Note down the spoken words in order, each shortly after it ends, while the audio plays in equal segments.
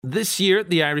This year,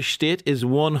 the Irish state is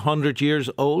 100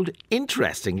 years old.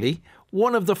 Interestingly,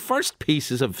 one of the first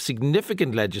pieces of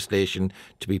significant legislation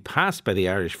to be passed by the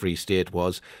Irish Free State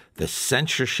was the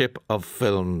Censorship of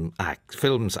Films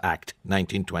Act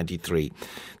 1923.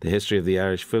 The history of the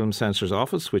Irish Film Censor's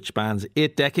Office, which spans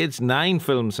 8 decades, 9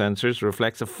 film censors,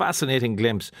 reflects a fascinating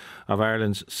glimpse of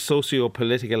Ireland's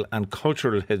socio-political and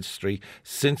cultural history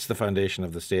since the foundation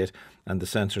of the state, and the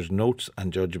censor's notes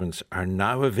and judgments are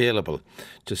now available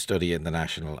to study in the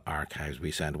National Archives.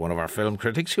 We send one of our film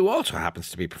critics, who also happens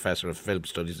to be Professor of Film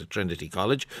Studies at Trinity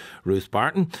College, Ruth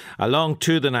Barton, along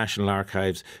to the National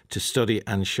Archives to study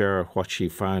and share what she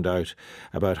found out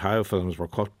about how films were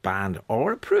cut, banned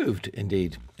or approved,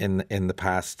 indeed, in the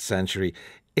past century.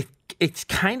 It's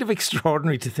kind of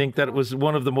extraordinary to think that it was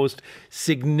one of the most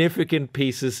significant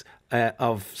pieces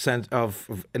of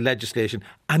legislation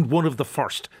and one of the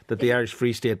first that the Irish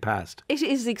Free State passed. It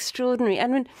is extraordinary. I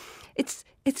mean, it's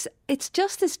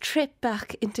just this trip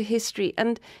back into history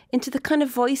and into the kind of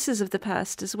voices of the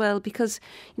past as well, because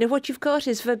what you've got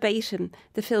is verbatim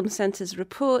the film censor's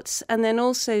reports, and then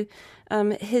also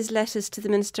his letters to the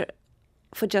Minister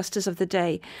for Justice of the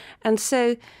day. And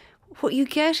so what you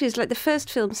get is, like, the first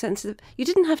film censor, you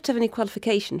didn't have to have any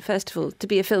qualification, first of all, to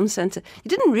be a film censor. You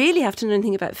didn't really have to know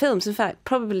anything about films. In fact,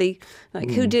 probably,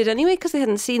 who did anyway, because they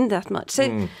hadn't seen that much.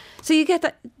 So you get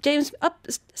that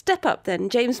step up then,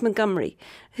 James Montgomery,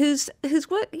 whose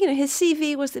work, his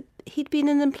CV was that he'd been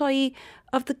an employee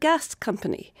of the gas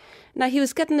company. Now, he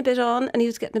was getting a bit on and he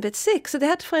was getting a bit sick, so they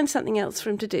had to find something else for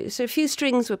him to do. So a few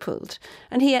strings were pulled,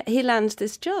 and he lands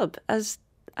this job as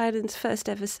Ireland's first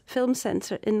ever film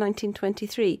censor in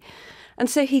 1923. And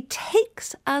so he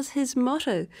takes as his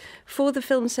motto for the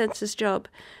film censor's job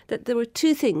that there were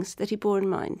 2 things that he bore in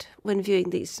mind when viewing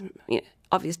these,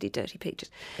 obviously dirty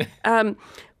pictures.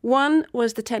 One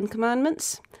was the 10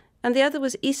 Commandments, and the other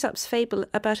was Aesop's fable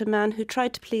about a man who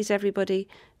tried to please everybody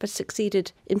but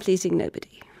succeeded in pleasing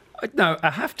nobody. Now, I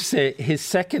have to say, his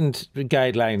second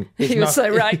guideline is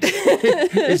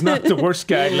is not the worst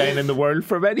guideline in the world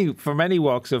for many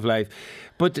walks of life.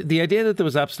 But the idea that there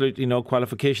was absolutely no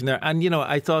qualification there, and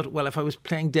I thought, well, if I was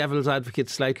playing devil's advocate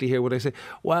slightly here, would I say,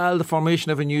 well, the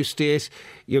formation of a new state,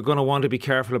 you're going to want to be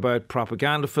careful about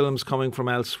propaganda films coming from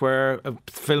elsewhere,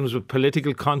 films with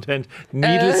political content.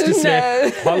 Needless to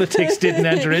say, politics didn't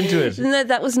enter into it. No,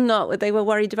 that was not what they were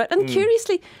worried about. And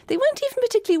curiously, they weren't even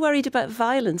particularly worried about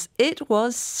violence. It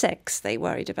was sex they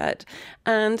worried about.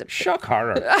 And shock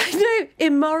horror. I know,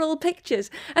 immoral pictures.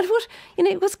 And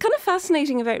what's kind of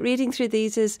fascinating about reading through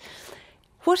these is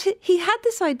what he had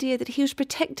this idea that he was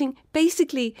protecting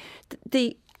basically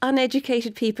the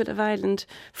uneducated people of Ireland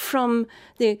from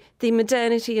the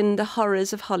modernity and the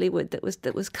horrors of Hollywood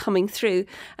that was coming through.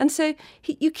 And so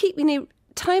you keep,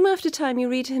 time after time you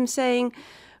read him saying,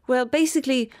 well,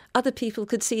 basically, other people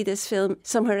could see this film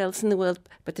somewhere else in the world,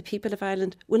 but the people of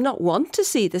Ireland will not want to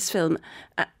see this film,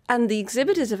 and the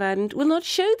exhibitors of Ireland will not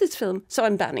show this film, so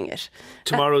I'm banning it.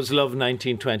 Tomorrow's Love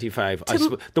 1925.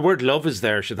 The word love is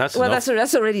there, so that's enough.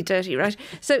 That's already dirty, right?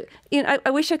 So,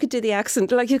 I wish I could do the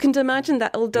accent. Like, you can imagine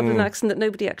that old Dublin accent that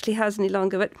nobody actually has any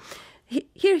longer. But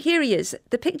here he is.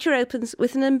 The picture opens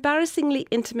with an embarrassingly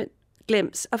intimate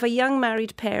glimpse of a young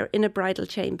married pair in a bridal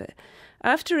chamber.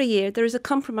 After a year, there is a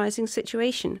compromising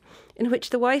situation in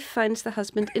which the wife finds the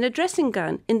husband in a dressing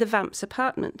gown in the vamp's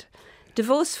apartment.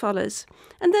 Divorce follows,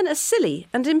 and then a silly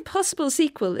and impossible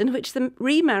sequel in which the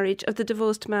remarriage of the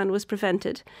divorced man was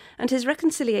prevented and his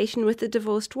reconciliation with the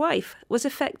divorced wife was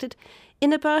effected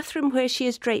in a bathroom where she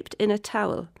is draped in a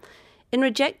towel. In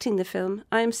rejecting the film,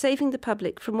 I am saving the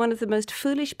public from one of the most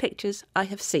foolish pictures I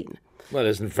have seen. Well,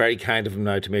 isn't it very kind of him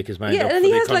now to make his mind up for and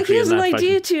the country? He has an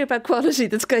idea too about quality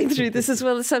that's going through this as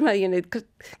well. Somehow, because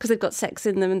they've got sex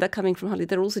in them and they're coming from Hollywood,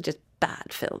 they're also just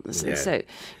bad films. And so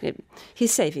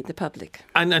he's saving the public.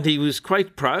 And he was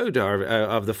quite proud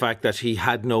of the fact that he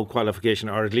had no qualification,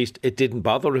 or at least it didn't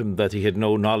bother him that he had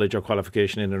no knowledge or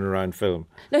qualification in and around film.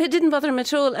 No, it didn't bother him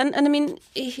at all. And I mean,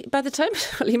 by the time,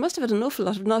 he must have had an awful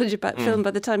lot of knowledge about film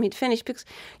by the time he'd finished, because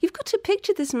you've got to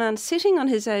picture this man sitting on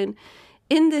his own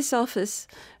in this office,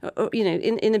 or,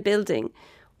 in a building,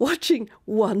 watching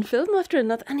one film after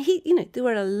another. And there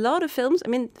were a lot of films. I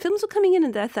mean, films were coming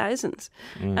in their thousands.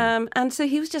 And so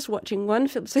he was just watching one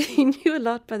film. So he knew a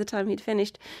lot by the time he'd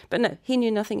finished. But no, he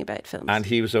knew nothing about films. And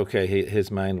he was okay.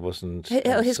 His mind wasn't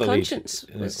his sullied. conscience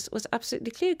was absolutely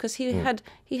clear, because he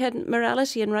had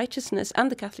morality and righteousness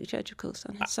and the Catholic Church, of course,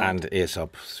 on his side. And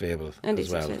Aesop's fable as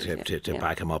well to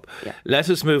back him up. Yeah. Let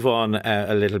us move on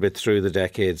a little bit through the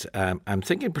decades. I'm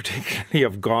thinking particularly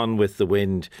of Gone with the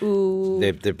Wind. Ooh.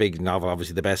 The the big novel,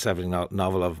 obviously the best-selling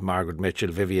novel of Margaret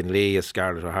Mitchell, Vivian Leigh as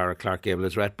Scarlett O'Hara, Clark Gable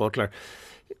as Rhett Butler.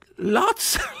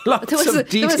 Lots of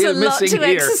detail missing here. There was a lot to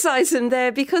exercise in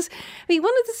there because, I mean,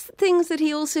 one of the things that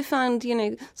he also found,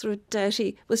 sort of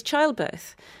dirty was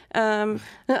childbirth. I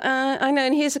know,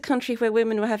 and here's a country where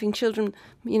women were having children,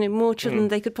 more children than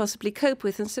they could possibly cope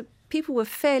with, and so people were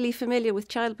fairly familiar with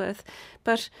childbirth.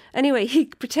 But anyway, he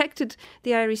protected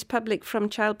the Irish public from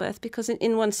childbirth because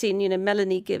in one scene,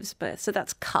 Melanie gives birth, so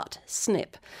that's cut,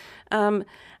 snip, and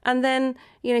then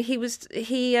he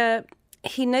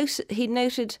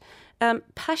noted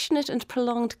passionate and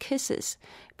prolonged kisses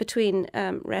between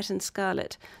Rhett and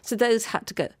Scarlett. So those had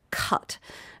to go cut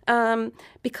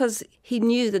because he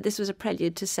knew that this was a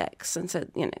prelude to sex. And so,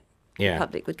 the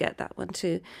public would get that one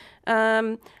too.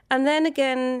 And then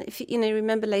again, if you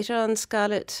remember later on,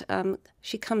 Scarlett,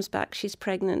 she comes back, she's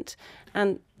pregnant,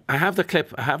 and I have the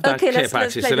clip. I have that clip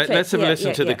actually. So let's have a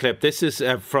listen to the clip. This is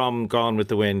from Gone with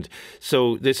the Wind.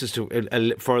 So this is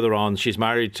further on. She's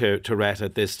married to Rhett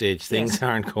at this stage. Things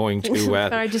aren't going too well.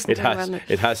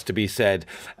 It has to be said.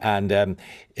 And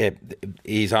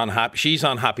he's unhappy. She's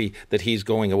unhappy that he's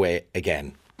going away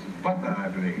again. What I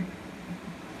believe.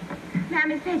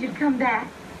 Mammy said you'd come back.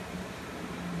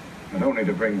 And only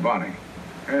to bring Bonnie.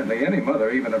 Apparently any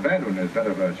mother, even a bad one, is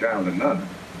better for a child than none.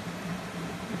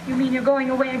 You mean you're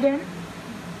going away again?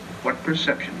 What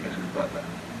perception, Mrs. Butler?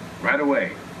 Right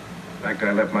away. In fact,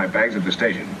 I left my bags at the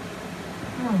station.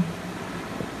 Oh.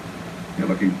 You're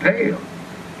looking pale.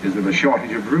 Is there a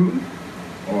shortage of room?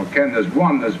 Or can this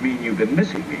oneness mean you've been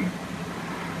missing me?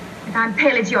 If I'm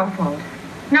pale, it's your fault.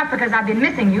 Not because I've been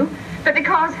missing you, but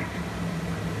because...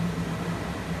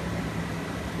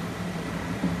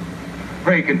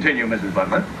 Pray continue, Mrs.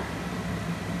 Butler.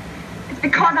 It's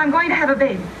because I'm going to have a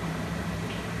baby.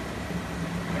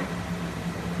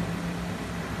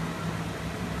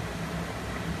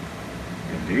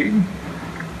 Indeed.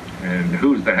 And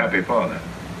who's the happy father?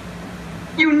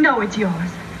 You know it's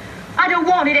yours. I don't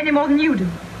want it any more than you do.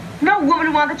 No woman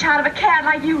would want the child of a cat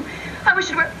like you. I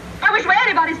wish it were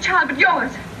anybody's child but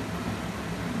yours.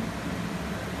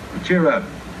 Well, cheer up.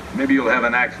 Maybe you'll have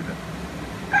an accident.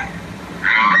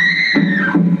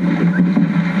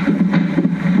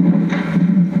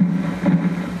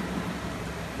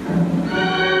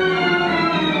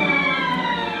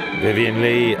 Vivian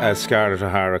Leigh as Scarlett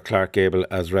O'Hara, Clark Gable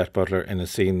as Rhett Butler in a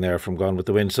scene there from Gone with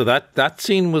the Wind. So that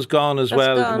scene was gone as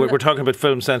well. Gone. We're talking about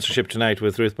film censorship tonight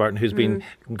with Ruth Barton, who's been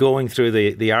going through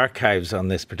the archives on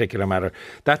this particular matter.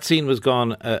 That scene was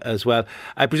gone as well.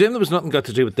 I presume there was nothing got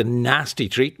to do with the nasty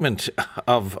treatment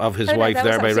of his wife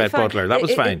there by Rhett Butler. That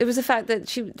was fine. It was the fact that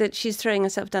she's throwing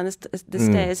herself down the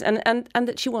stairs and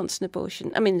that she wants an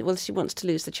abortion. I mean, well, she wants to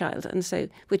lose the child, and so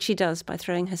which she does by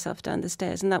throwing herself down the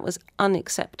stairs, and that was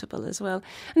unacceptable as well.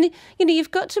 And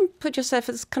you've got to put yourself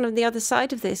as kind of the other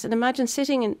side of this and imagine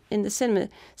sitting in the cinema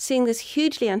seeing this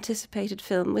hugely anticipated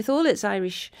film with all its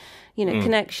Irish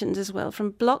connections as well,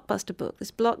 from blockbuster book,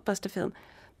 this blockbuster film,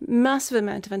 massive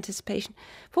amount of anticipation.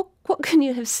 What can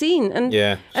you have seen? And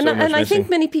I think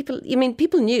many people,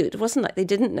 people knew. It wasn't like they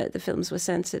didn't know the films were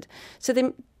censored, so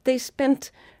they spent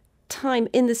time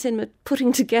in the cinema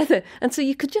putting together, and so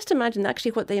you could just imagine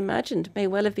actually what they imagined may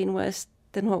well have been worse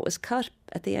than what was cut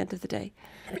at the end of the day.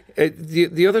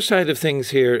 The other side of things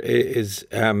here is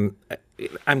I'm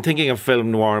thinking of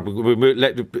film noir.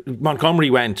 Montgomery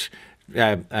went.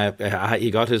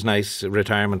 He got his nice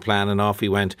retirement plan and off he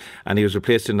went, and he was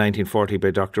replaced in 1940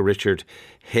 by Dr. Richard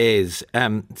Hayes.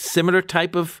 Similar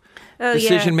type of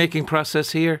decision-making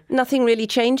process here? Nothing really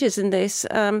changes in this.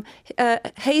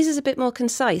 Hayes is a bit more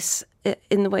concise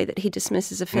in the way that he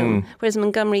dismisses a film, whereas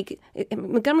Montgomery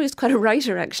was quite a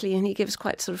writer actually, and he gives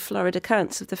quite sort of florid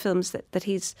accounts of the films that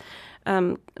he's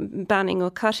banning or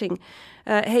cutting.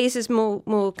 Hayes is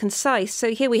more concise.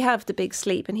 So here we have The Big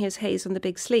Sleep, and here's Hayes on The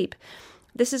Big Sleep.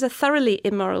 This is a thoroughly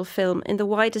immoral film in the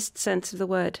widest sense of the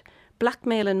word.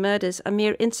 Blackmail and murders are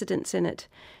mere incidents in it.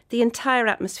 The entire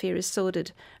atmosphere is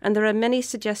sordid, and there are many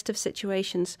suggestive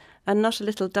situations and not a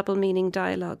little double-meaning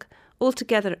dialogue.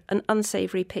 Altogether an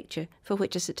unsavoury picture for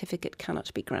which a certificate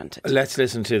cannot be granted. Let's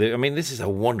listen to this is a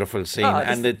wonderful scene.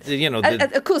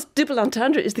 Of course, double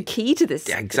entendre is the key to this.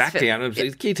 Exactly, this and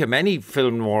it's key to many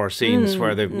film noir scenes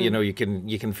where you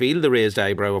can feel the raised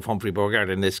eyebrow of Humphrey Bogart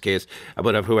in this case,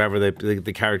 but of whoever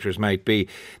the characters might be.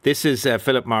 This is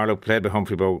Philip Marlowe, played by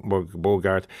Humphrey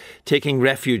Bogart, taking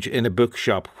refuge in a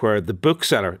bookshop where the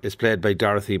bookseller is played by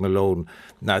Dorothy Malone.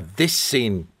 Now, this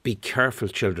scene, be careful,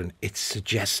 children, it's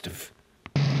suggestive.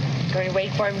 Going to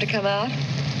wait for him to come out?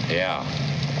 Yeah.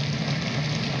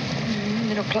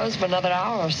 It'll close for another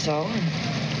hour or so.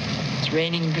 It's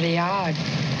raining pretty hard.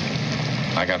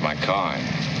 I got my car.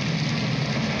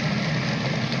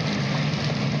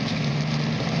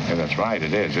 Yeah, that's right,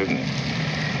 it is, isn't it?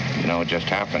 You know, it just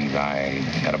happened. I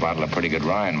got a bottle of pretty good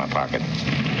rye in my pocket.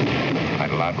 I'd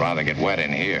a lot rather get wet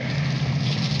in here.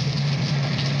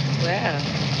 Well.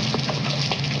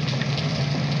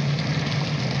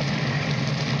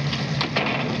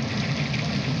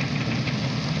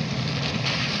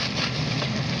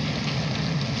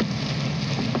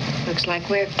 Looks like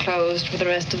we're closed for the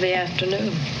rest of the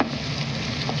afternoon.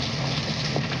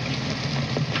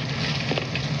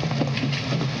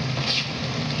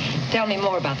 Tell me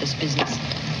more about this business.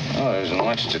 Oh, there isn't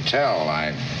much to tell.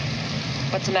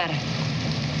 What's the matter?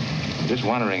 I'm just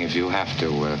wondering if you have to,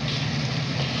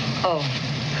 Oh,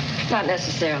 not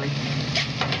necessarily.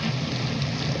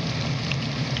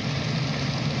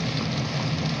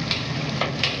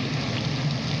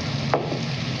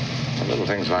 Little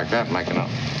things like that make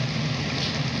enough.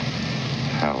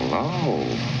 Hello.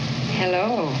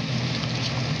 Hello.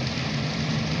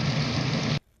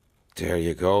 There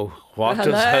you go. What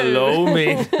Hello. does hello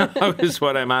mean? Is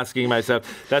what I'm asking myself.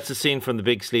 That's a scene from The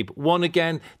Big Sleep. One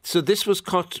again. So this was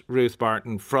cut, Ruth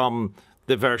Barton, from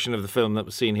the version of the film that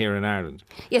was seen here in Ireland.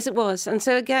 Yes, it was. And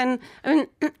so again, I mean,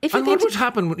 if you and what would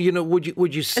happen? You know, would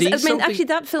you see something? actually,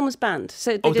 that film was banned.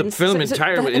 So they the film in its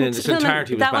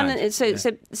entirety was that banned.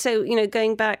 One, so you know,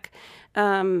 going back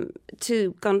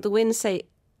to Gone with the Wind, say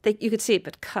you could see it,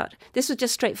 but cut. This was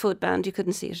just straightforward banned. You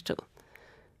couldn't see it at all.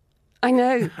 I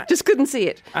know, just couldn't see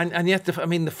it. And yet,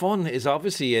 the fun is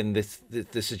obviously in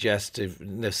the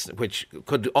suggestiveness, which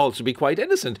could also be quite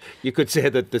innocent. You could say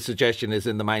that the suggestion is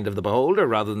in the mind of the beholder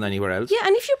rather than anywhere else. Yeah,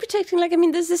 and if you're protecting,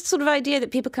 there's this sort of idea that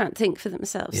people can't think for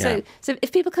themselves. Yeah. So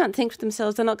if people can't think for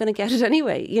themselves, they're not going to get it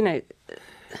anyway, you know.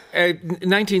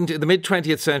 The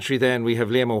mid-20th century then, we have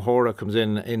Liam O'Hara comes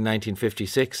in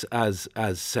 1956 as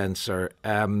censor.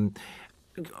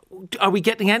 Are we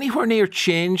getting anywhere near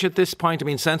change at this point? I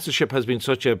mean, censorship has been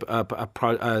such a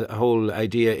whole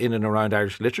idea in and around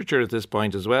Irish literature at this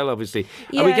point as well, obviously.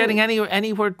 Yeah. Are we getting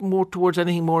anywhere more towards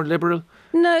anything more liberal?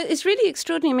 No, it's really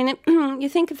extraordinary. I mean, you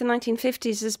think of the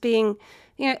 1950s as being,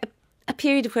 you know, a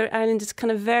period where Ireland is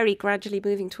kind of very gradually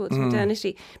moving towards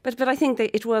modernity. But I think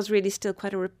that it was really still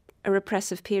quite a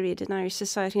repressive period in Irish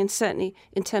society, and certainly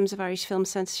in terms of Irish film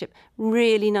censorship,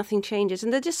 really nothing changes.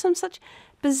 And there are just some such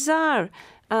bizarre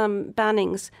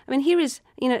bannings. I mean, here is,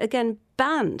 you know, again,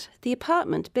 banned The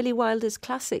Apartment, Billy Wilder's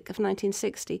classic of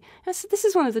 1960. This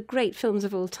is one of the great films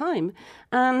of all time.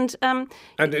 And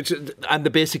the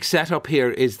basic setup here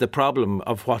is the problem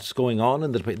of what's going on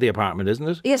in the apartment, isn't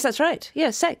it? Yes, that's right. Yeah,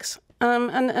 sex.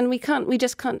 And we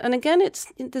just can't. And again,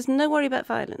 there's no worry about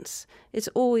violence. It's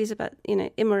always about, you know,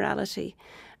 immorality,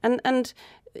 and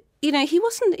you know, he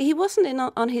wasn't in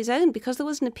on his own, because there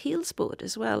was an appeals board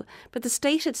as well. But the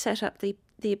state had set up the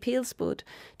appeals board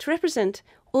to represent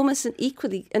almost an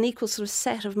equal sort of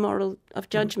set of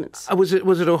judgments. Was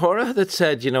it O'Hara that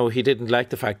said, you know, he didn't like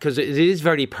the fact, because it is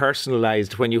very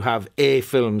personalised when you have a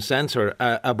film censor.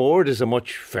 A board is a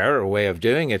much fairer way of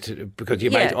doing it, because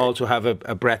you might also have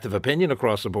a breadth of opinion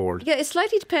across the board. Yeah, it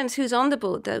slightly depends who's on the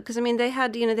board, though, because I mean they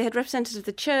had representatives of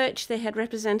the church, they had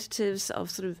representatives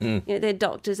of sort of you know, they had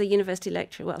doctors, a university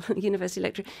lecturer,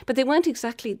 but they weren't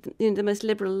exactly the most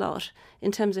liberal lot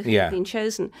in terms of who had been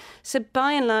chosen. So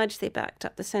by and large, they backed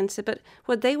up the censor, but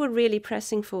what they were really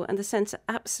pressing for, and the censor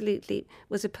absolutely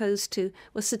was opposed to,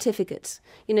 was certificates.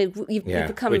 You know, you've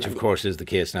become, which of course is the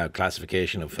case now,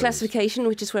 classification of films. Classification,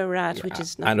 which is where we're at, which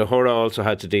is not. And O'Hara also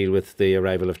had to deal with the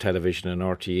arrival of television and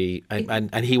RTE,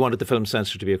 and he wanted the film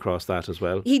censor to be across that as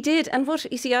well. He did, and what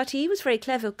you see, RTE was very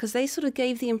clever, because they sort of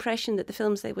gave the impression that the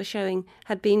films they were showing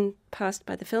had been passed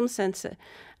by the film censor.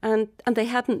 And they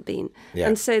hadn't been. Yeah.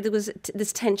 And so there was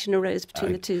this tension arose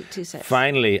between the two sets.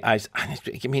 Finally, I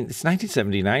mean, it's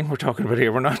 1979 we're talking about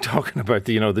here. We're not talking about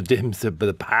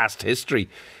the past history.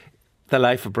 The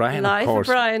Life of Brian, of course.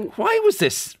 Why was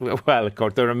this? Well, of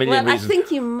course, there are a million reasons. I think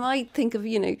you might think of,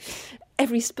 you know,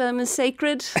 every sperm is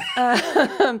sacred.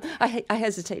 I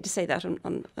hesitate to say that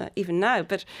on even now,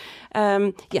 but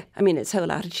yeah, I mean, its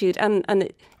whole attitude,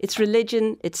 and it's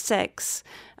religion, it's sex,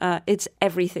 it's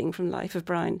everything from Life of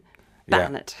Brian.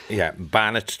 Ban it. Yeah,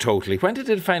 ban it totally. When did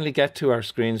it finally get to our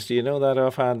screens? Do you know that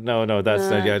offhand? No, that's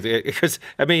not. Because,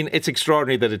 I mean, it's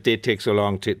extraordinary that it did take so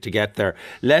long to get there.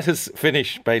 Let us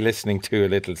finish by listening to a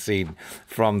little scene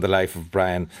from The Life of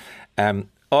Brian.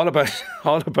 All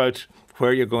about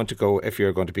where you're going to go if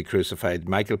you're going to be crucified.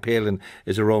 Michael Palin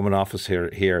is a Roman officer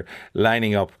here,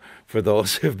 lining up for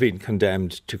those who've been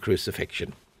condemned to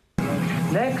crucifixion.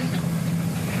 Next.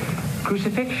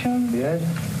 Crucifixion. Yes.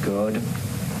 Good.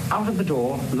 Out of the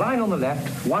door, line on the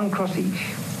left, one cross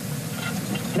each.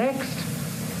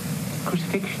 Next.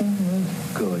 Crucifixion.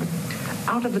 Good.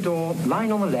 Out of the door,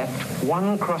 line on the left,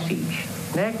 one cross each.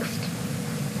 Next.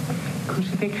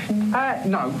 Crucifixion.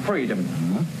 No, freedom.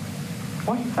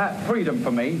 What? Freedom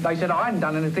for me. They said I hadn't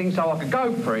done anything, so I could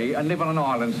go free and live on an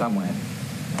island somewhere.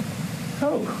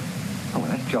 Oh. Oh, well,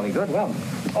 that's jolly good. Well,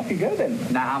 off you go then.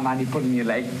 Nah, man, you put in your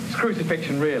leg. It's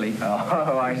crucifixion, really.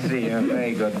 Oh, I see.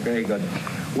 Very good, very good.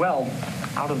 Well,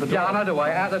 out of the door. Yeah, I know the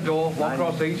way. Out the door, one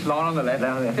cross each, line on the left.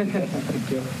 Down there.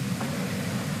 Thank you.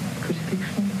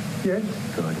 Crucifixion?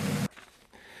 Yes. Good.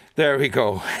 There we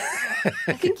go.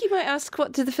 I think you might ask,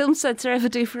 what did the film censor ever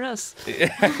do for us?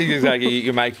 Exactly.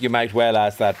 You might well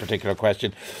ask that particular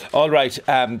question. All right.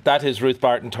 That is Ruth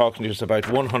Barton talking to us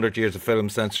about 100 years of film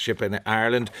censorship in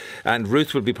Ireland. And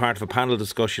Ruth will be part of a panel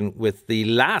discussion with the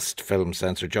last film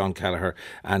censor, John Kelleher,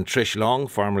 and Trish Long,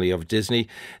 formerly of Disney.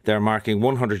 They're marking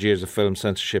 100 years of film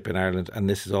censorship in Ireland, and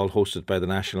this is all hosted by the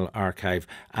National Archive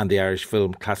and the Irish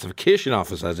Film Classification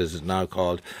Office, as it is now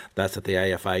called. That's at the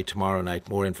AFI tomorrow night.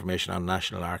 More information on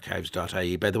nationalarchives.ie.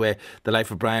 By the way, The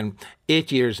Life of Brian,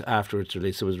 8 years after its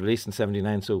release, it was released in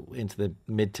 79, so into the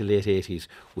mid to late 80s,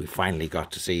 we finally got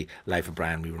to see Life of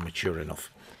Brian. We were mature enough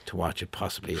to watch it,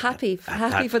 possibly. Happy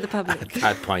for the public. At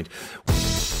that point.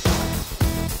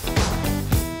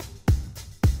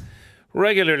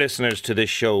 Regular listeners to this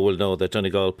show will know that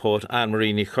Donegal poet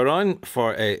Anne-Marie Nic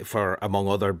Chormaic, for among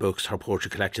other books, her poetry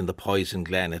collection The Poison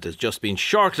Glen, it has just been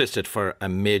shortlisted for a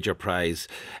major prize,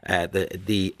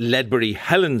 the Ledbury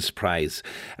Helens Prize.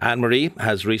 Anne-Marie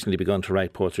has recently begun to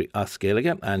write poetry as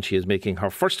Gaeilge, and she is making her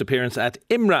first appearance at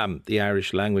IMRAM, the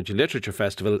Irish-language literature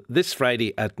festival, this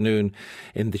Friday at noon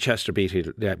in the Chester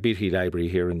Beatty Library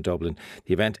here in Dublin.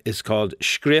 The event is called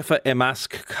Screfa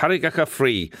Emask Carrigacha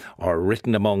Free, or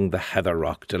Written Among the Heather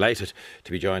Rock. Delighted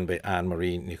to be joined by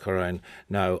Anne-Marie Nic Chormaic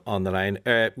now on the line.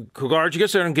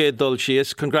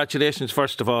 Congratulations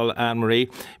first of all, Anne-Marie.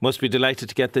 Must be delighted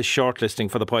to get this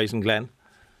shortlisting for the Poison Glen.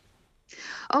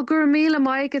 Oh, Gurmila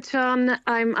Maigachan,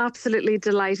 I'm absolutely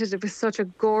delighted. It was such a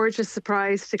gorgeous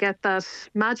surprise to get that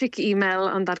magic email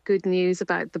and that good news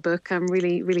about the book. I'm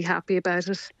really, really happy about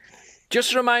it.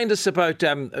 Just remind us about,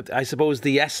 I suppose,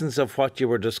 the essence of what you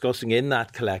were discussing in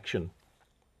that collection.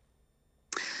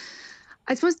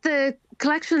 I suppose the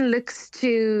collection looks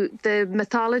to the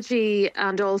mythology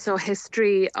and also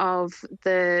history of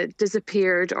the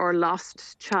disappeared or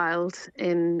lost child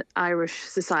in Irish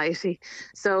society.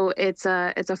 So it's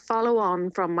a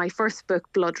follow-on from my first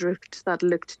book, Bloodroot, that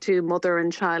looked to mother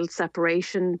and child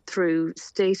separation through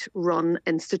state-run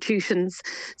institutions.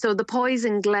 So The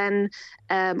Poison Glen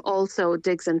also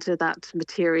digs into that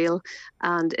material,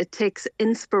 and it takes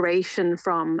inspiration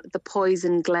from the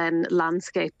Poison Glen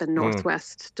landscape in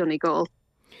northwest Donegal.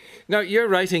 Now, your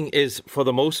writing is, for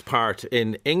the most part,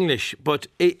 in English, but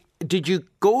did you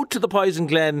go to the Poison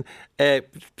Glen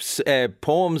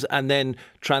poems and then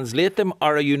translate them,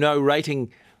 or are you now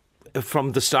writing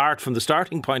from the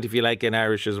starting point, if you like, in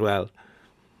Irish as well?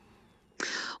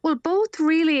 Well, both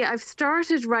really. I've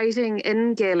started writing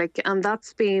in Gaelic, and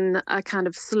that's been a kind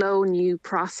of slow new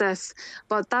process.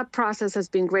 But that process has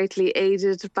been greatly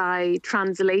aided by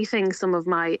translating some of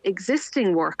my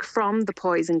existing work from the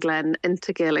Poison Glen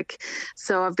into Gaelic.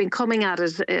 So I've been coming at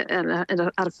it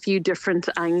at a few different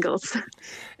angles.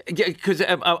 Yeah, because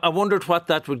I wondered what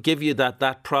that would give you,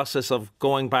 that process of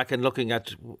going back and looking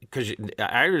at, because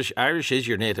Irish is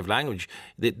your native language.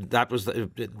 That was the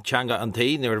Changa and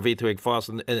Tí, near Vituig Foss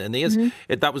and Nias.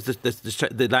 That was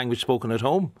the language spoken at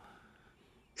home.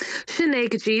 So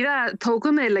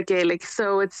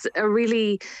it's a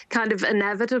really kind of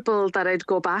inevitable that I'd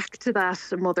go back to that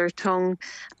mother tongue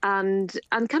and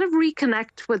kind of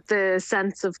reconnect with the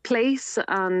sense of place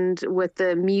and with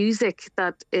the music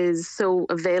that is so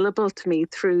available to me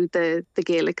through the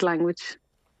Gaelic language.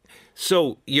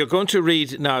 So you're going to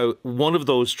read now one of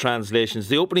those translations.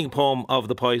 The opening poem of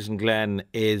The Poison Glen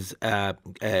is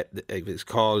it's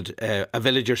called A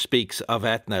Villager Speaks of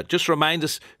Etna. Just remind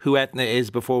us who Etna is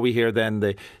before we hear then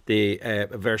the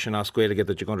version as Gaeilge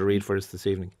that you're going to read for us this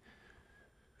evening.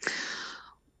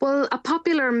 Well, a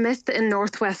popular myth in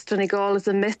northwest Donegal is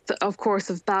a myth, of course,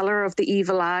 of Balor of the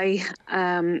Evil Eye,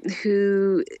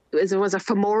 who was a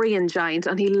Fomorian giant,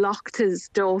 and he locked his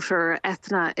daughter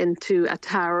Etna into a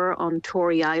tower on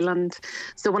Tory Island.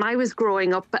 So when I was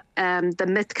growing up, the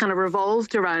myth kind of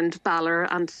revolved around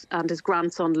Balor and his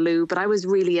grandson Lou, but I was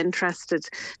really interested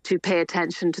to pay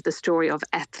attention to the story of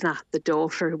Etna, the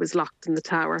daughter who was locked in the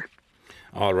tower.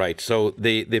 All right, so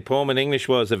the poem in English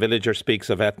was A Villager Speaks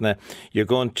of Etna. You're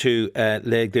going to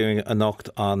leg doing a nocht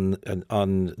on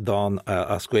Don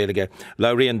as Gaeilge.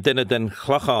 Laurian dinna den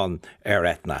chlachan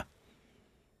Etna.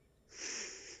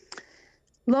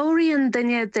 Lóríonn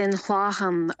duine den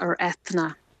chláchan ar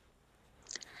etna.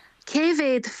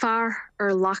 Cévéad fear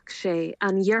ar lach sé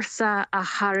an dhearsa a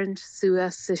harint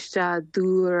suas siste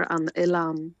dúr an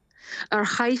Ilan. Ar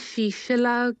chais sí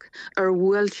silag, ar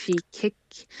bhfuil sí kick,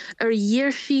 ar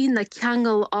dhear sí na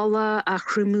ceangal alla a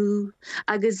chrumú,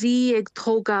 agus í ag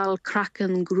tógáil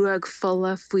crackan gruag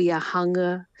folla faoi a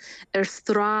hanga, ar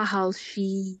stráhal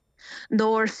sí.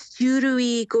 Nóir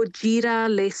stúrúí go ddíra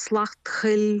le slacht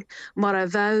chill mar a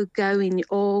bheith gabhain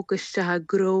águste a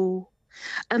gró.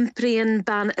 Imprian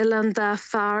ban Ilanda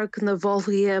farg na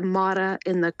bholgaí mara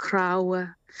in na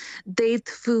cráwa. Déad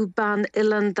fu ban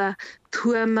Ilanda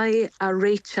tuamai a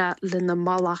réite le na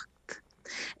malacht.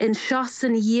 In seos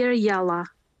an dhír yalla,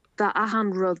 da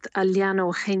ahan rud a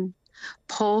leanó chin,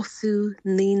 pású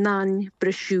nínain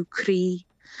brisú crí.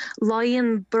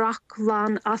 Lion brach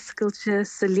lan ascailte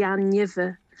sa lean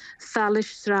nive,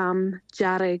 fellis ram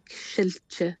jarrig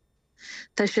silche.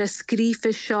 Tá sé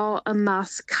scrífa seo a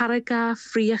más caraga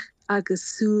fríoch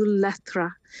agus súl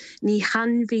letra, ní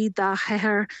hanmhí dá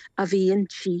heithir a bhí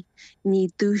inti,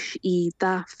 ní dúis í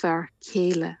dá fear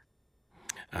céile.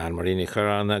 And Marini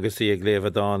Charan agus í ag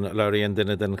léomhadán Lóríonn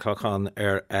duine den chláchan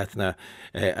ar Etna,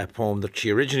 a poem that she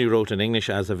originally wrote in English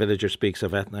as a villager speaks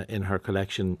of Etna in her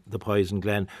collection, The Poison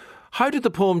Glen. How did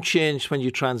the poem change when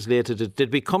you translated it? Did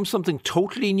it become something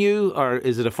totally new, or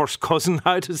is it a first cousin?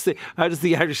 How does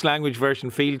the Irish language version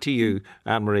feel to you,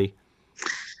 Anne-Marie?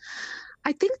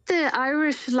 I think the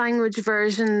Irish language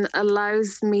version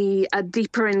allows me a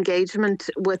deeper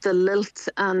engagement with the lilt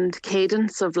and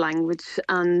cadence of language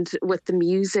and with the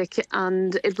music.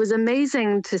 And it was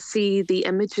amazing to see the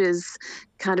images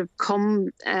kind of come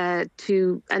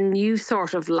to a new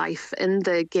sort of life in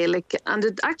the Gaelic. And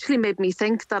it actually made me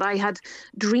think that I had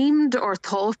dreamed or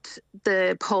thought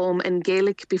the poem in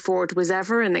Gaelic before it was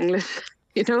ever in English.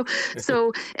 You know,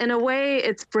 so in a way,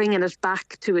 it's bringing it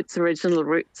back to its original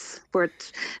roots, where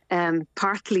it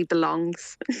partly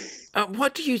belongs.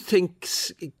 What do you think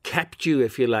kept you,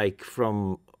 if you like,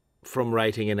 from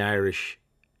writing in Irish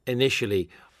initially?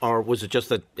 Or was it just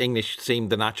that English seemed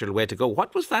the natural way to go?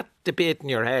 What was that debate in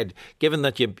your head, given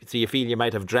that you feel you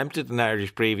might have dreamt it in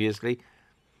Irish previously?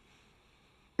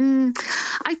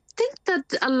 I think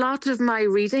that a lot of my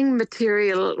reading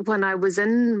material when I was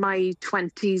in my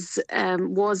 20s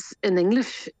was in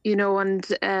English, you know, and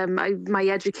my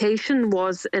education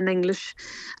was in English.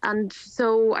 And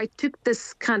so I took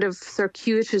this kind of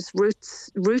circuitous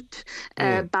route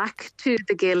back to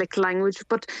the Gaelic language.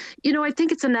 But, you know, I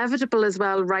think it's inevitable as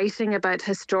well, writing about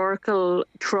historical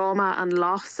trauma and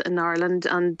loss in Ireland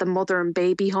and the mother and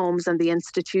baby homes and the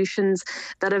institutions,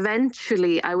 that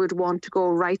eventually I would want to go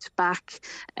right back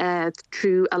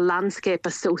through a landscape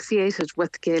associated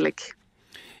with Gaelic.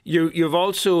 You've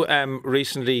also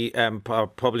recently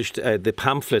published the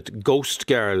pamphlet Ghost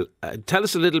Girl. Tell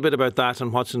us a little bit about that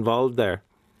and what's involved there.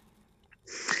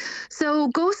 So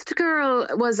Ghost Girl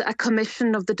was a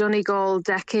commission of the Donegal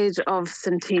Decade of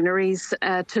Centenaries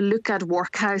to look at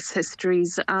workhouse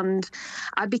histories, and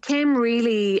I became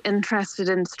really interested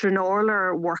in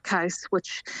Stranorlar Workhouse,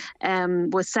 which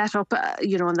was set up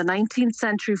in the 19th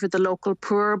century for the local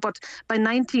poor, but by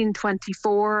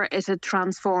 1924 it had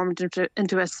transformed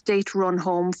into a state-run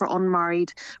home for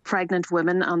unmarried pregnant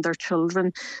women and their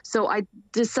children. So I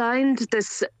designed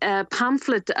this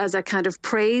pamphlet as a kind of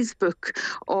praise book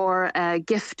or a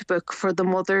gift book for the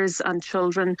mothers and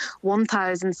children,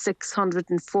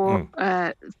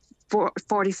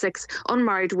 1,646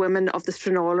 unmarried women of the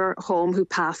Stranorlar home who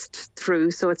passed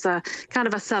through. So it's a kind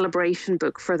of a celebration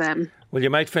book for them. Well, you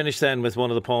might finish then with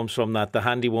one of the poems from that, The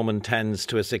Handy Woman Tends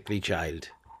to a Sickly Child.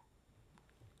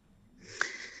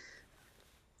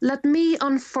 Let me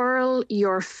unfurl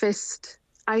your fist.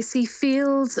 I see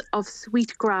fields of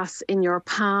sweet grass in your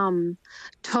palm,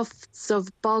 tufts of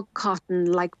bog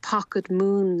cotton like pocket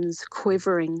moons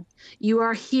quivering. You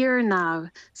are here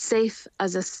now, safe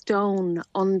as a stone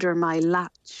under my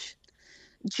latch.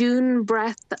 June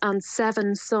breath and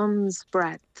seven suns'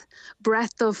 breath,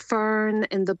 breath of fern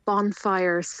in the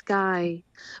bonfire sky,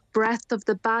 breath of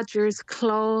the badger's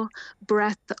claw,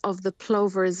 breath of the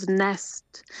plover's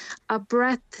nest, a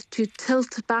breath to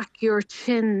tilt back your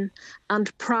chin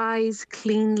and prise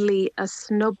cleanly a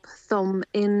snub thumb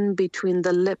in between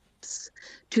the lips,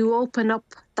 to open up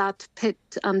that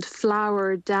pit and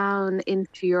flower down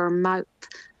into your mouth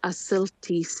a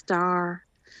silty star.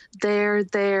 There,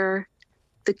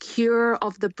 the cure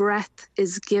of the breath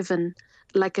is given,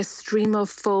 like a stream of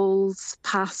foals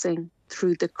passing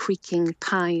through the creaking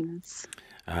pines.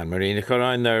 And Ciara Nic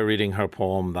Chormaic there reading her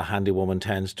poem The Handy Woman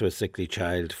Tends to a Sickly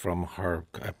Child from her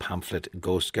pamphlet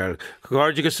Ghost Girl.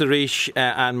 Gorgeous Arish,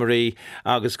 Anne-Marie,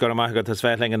 agus Gormacha got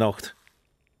Svetling and Nocht.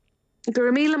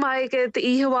 Gurmila Maiga, the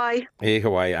Ihawaii.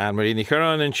 Ihawaii. Anne-Marie Nic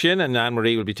Chormaic and Shin, and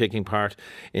Anne-Marie will be taking part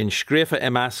in Scríofa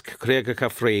Imasc Creaga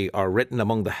Cafree, or Written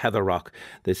Among the Heather Rock.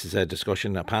 This is a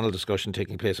panel discussion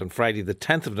taking place on Friday the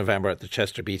 10th of November at the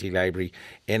Chester Beatty Library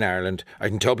in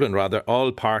Dublin,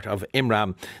 all part of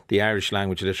IMRAM, the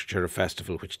Irish-language literature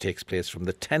festival, which takes place from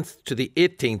the 10th to the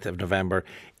 18th of November.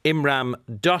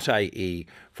 IMRAM.ie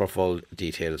for full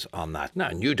details on that. Now,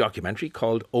 a new documentary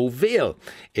called Bhéal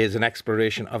is an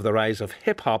exploration of the rise of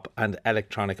hip-hop and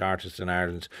electronic artists in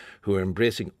Ireland who are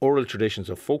embracing oral traditions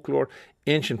of folklore,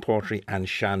 ancient poetry and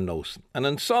sean-nós. An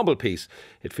ensemble piece.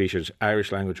 It features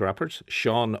Irish language rappers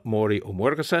Sean Mori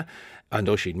O'Murgasa and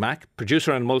Oisin Mac,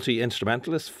 producer and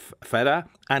multi-instrumentalist Feda,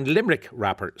 and Limerick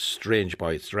rapper Strange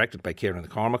Boy. It's directed by Ciara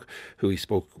Nic Chormaic, who he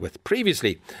spoke with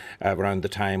previously around the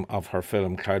time of her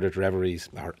film Clouded Reveries,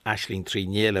 or Aisling Trí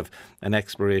Néalamh, an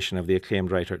exploration of the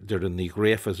acclaimed writer Doireann Ní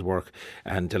Ghréafa's work.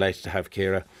 And delighted to have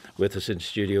Ciara with us in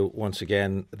studio once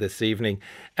again this evening.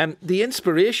 The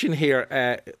inspiration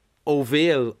here,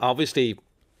 Bhéal, obviously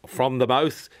from the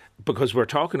mouth, because we're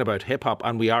talking about hip-hop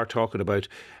and we are talking about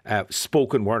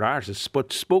spoken word artists,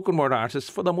 but spoken word artists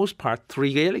for the most part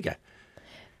three Gaeilge.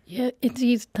 Yeah,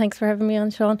 indeed. Thanks for having me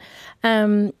on, Sean.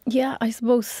 I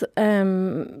suppose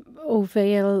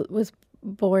Bhéal was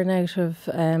born out of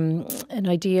an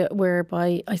idea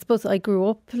whereby I suppose I grew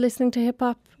up listening to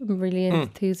hip-hop. I'm really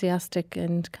enthusiastic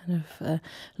and kind of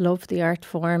love the art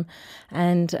form,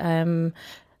 and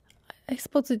I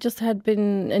suppose it just had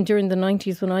been, and during the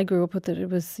 90s when I grew up with it, it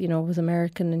was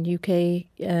American and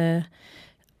UK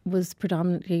was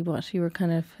predominantly what you were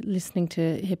kind of listening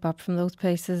to hip hop from those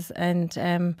places. And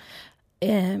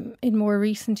in more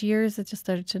recent years, I just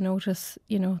started to notice,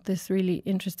 this really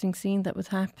interesting scene that was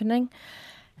happening.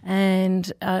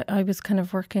 And I was kind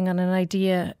of working on an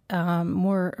idea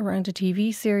more around a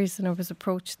TV series, and I was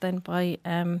approached then by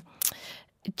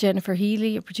Jennifer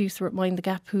Healy, a producer at Mind the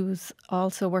Gap, who's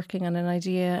also working on an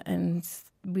idea, and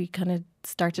we kind of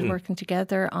started working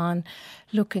together on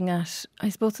looking at, I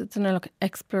suppose it's an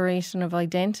exploration of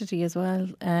identity as well.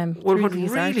 Well, what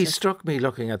really struck me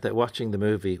looking at watching the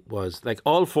movie was like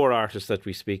all four artists that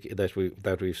we've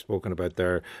spoken about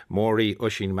there, Maury,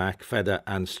 Oisin Mac, Feda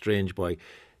and Strange Boy,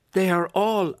 they are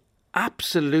all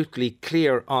absolutely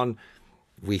clear on,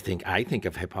 I think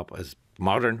of hip hop as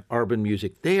modern urban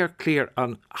music. They are clear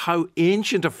on how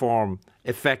ancient a form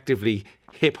effectively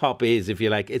hip hop is, if you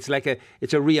like. It's a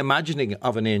reimagining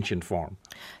of an ancient form.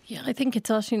 Yeah, I think it's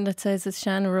Oisin that says it's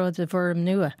Shanarod of Urim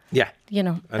Nua. Yeah,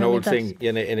 an old thing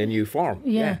in a new form.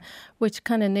 Yeah, which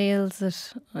kind of nails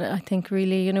it. I think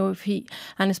really, if he,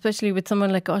 and especially with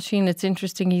someone like Oisin, it's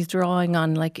interesting. He's drawing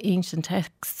on like ancient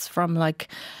texts from like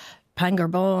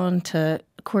Pangerbon to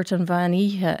Cuirtan Van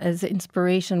Ihe as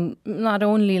inspiration, not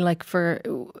only like for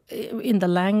in the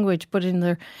language, but in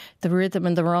the rhythm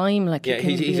and the rhyme. Like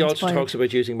he also talks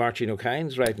about using Martin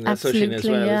O'Kine's writing as well,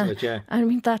 yeah. isn't it? Yeah, I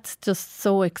mean that's just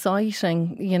so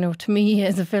exciting, to me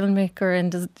as a filmmaker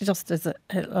and just as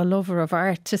a lover of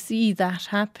art to see that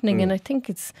happening. And I think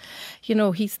it's,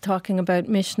 he's talking about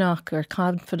Mishnach or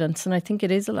confidence, and I think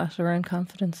it is a lot around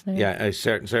confidence now. Yeah,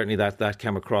 certainly that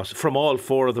came across from all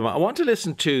four of them. I want to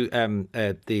listen to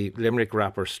the Limerick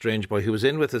rapper Strange Boy, who was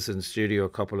in with us in the studio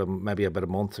maybe about a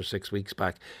month or 6 weeks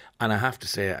back, and I have to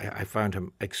say I found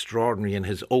him extraordinary in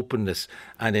his openness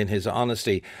and in his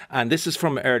honesty. And this is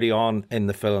from early on in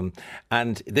the film,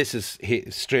 and this is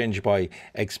Strange Boy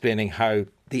explaining how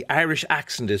the Irish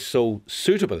accent is so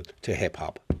suitable to hip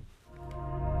hop.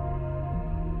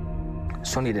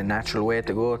 It's only the natural way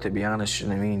to go, to be honest. You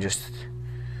know what I mean? Just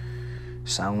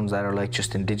sounds that are like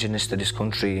just indigenous to this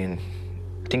country, and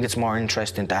I think it's more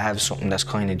interesting to have something that's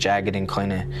kind of jagged and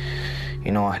kind of,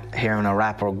 hearing a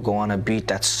rapper go on a beat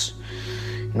that's,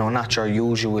 not your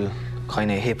usual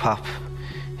kind of hip hop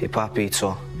beat.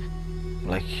 So,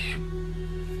 like,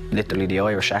 literally the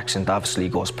Irish accent obviously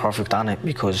goes perfect on it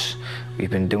because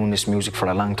we've been doing this music for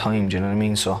a long time. Do you know what I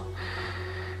mean? So,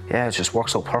 yeah, it just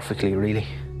works out perfectly, really.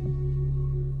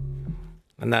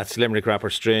 And that's Limerick rapper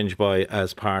Strange Boy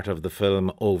as part of the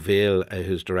film Bhéal,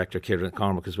 whose director Ciara Nic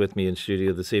Chormaic is with me in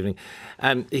studio this evening.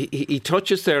 And he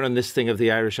touches there on this thing of the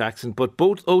Irish accent, but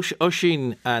both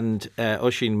Oisin and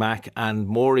Oisin Mac and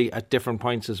Maury at different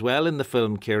points as well in the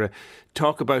film, Ciara,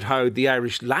 talk about how the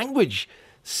Irish language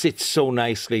sits so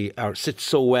nicely or sits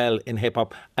so well in hip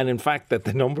hop, and in fact that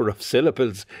the number of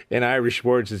syllables in Irish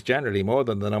words is generally more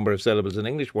than the number of syllables in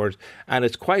English words, and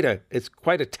it's quite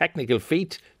a technical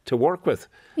feat to work with.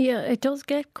 Yeah, it does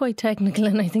get quite technical,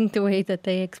 and I think the way that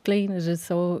they explain it is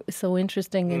so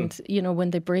interesting. And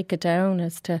when they break it down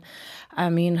as to,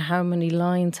 how many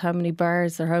lines, how many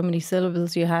bars, or how many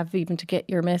syllables you have even to get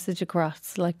your message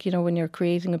across. Like when you're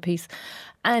creating a piece,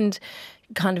 and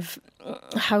kind of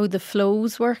how the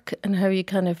flows work, and how you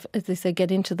kind of, as they say,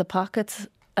 get into the pockets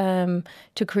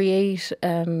to create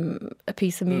a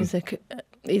piece of music.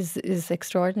 Is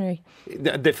extraordinary.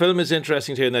 The film is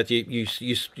interesting too in that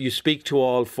you speak to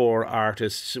all four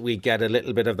artists. We get a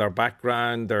little bit of their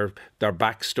background, their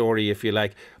backstory, if you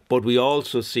like, but we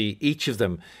also see each of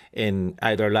them in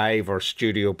either live or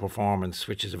studio performance,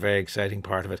 which is a very exciting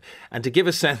part of it. And to give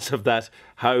a sense of that,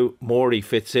 how Maury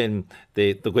fits in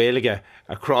the Gaeilge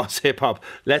across hip hop,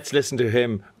 let's listen to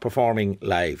him performing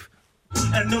live.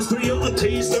 En ons drie op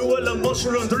tis, nu willen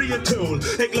mosher en drie tool.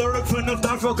 Ik leer ook vanaf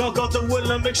daarvoor gaat de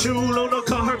willen make sure. En ook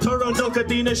haar tur en ook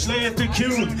dine slecht de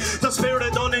kul. Dat speelde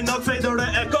dan in dat vedere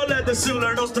ekkolle de soul.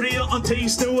 En ons drie op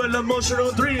tis, nu willen mosher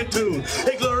en drie tool.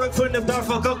 Ik leer ook vanaf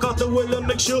daarvoor gaat de willen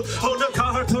make sure. En ook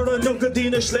haar tur en ook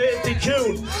dine slecht de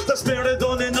kul. Dat speelde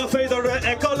dan in dat vedere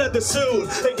ekkolle de soul.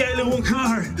 Ik geil een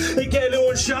car, ik geil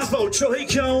een shapo. Tro ik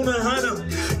jou een hanna,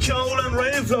 jou een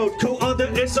raveload. Ko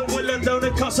andere is een willen down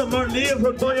de customer.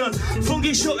 Lever boyan,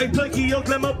 fungi shot ik plekkie ook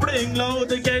lemma bring low.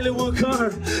 De geile one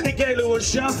car, ik geile one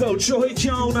shafo. Choi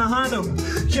kjona hanum,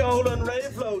 kjolan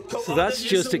raveload. So that's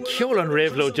just a kjolan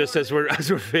raveload. Just as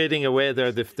we're fading away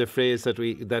there, the phrase that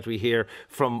we hear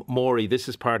from Maury. This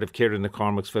is part of Ciara Nic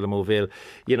Chormaic's film Ó Bhéal.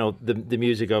 The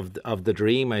music of the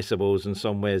dream, I suppose, in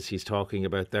some ways he's talking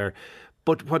about there.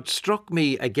 But what struck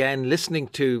me again, listening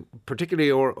to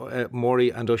particularly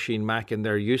Maury and Oisin Mac in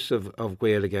their use of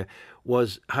Gaeilge,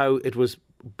 was how it was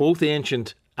both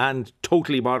ancient and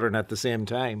totally modern at the same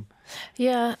time.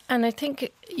 Yeah, and I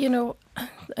think,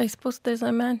 I suppose there's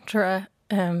a mantra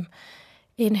in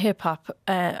hip-hop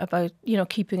about,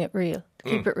 keeping it real.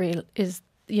 Keep it real is,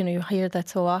 you hear that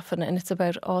so often, and it's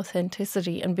about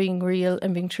authenticity and being real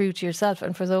and being true to yourself.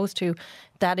 And for those two,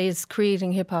 that is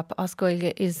creating hip-hop. As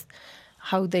Gaeilge is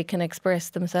how they can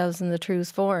express themselves in the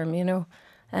truest form,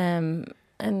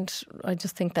 and I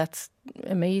just think that's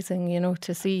amazing,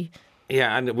 to see.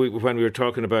 Yeah, and when we were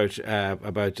talking about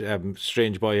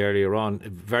Strange Boy earlier on, a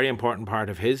very important part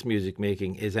of his music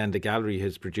making is Enda Gallery,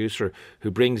 his producer, who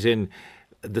brings in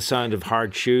the sound of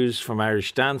hard shoes from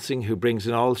Irish dancing, who brings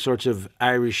in all sorts of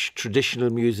Irish traditional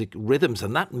music rhythms,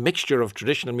 and that mixture of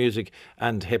traditional music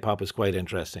and hip hop is quite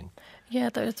interesting. Yeah,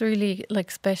 that's really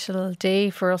special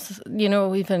day for us,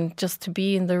 even just to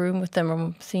be in the room with them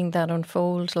and seeing that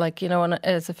unfold. And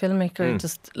as a filmmaker,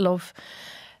 just love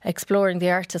exploring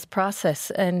the artist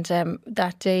process. And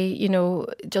that day,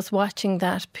 just watching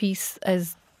that piece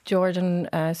as Jordan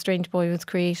Strange Boy was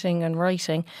creating and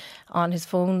writing on his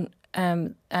phone,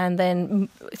 and then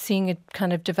seeing it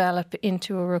kind of develop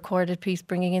into a recorded piece,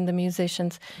 bringing in the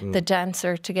musicians, the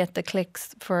dancer to get the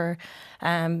clicks for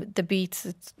the beats.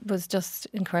 It was just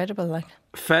incredible.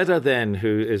 Feda then,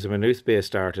 who is a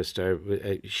Maynooth-based artist,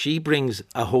 she brings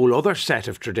a whole other set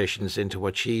of traditions into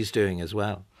what she's doing as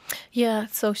well. Yeah,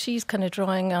 so she's kind of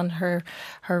drawing on her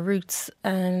roots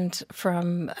and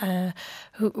from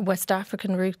West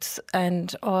African roots,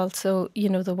 and also,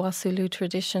 the Wassoulou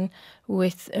tradition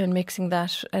with mixing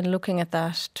that and looking at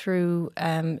that through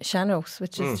Sean-Nós,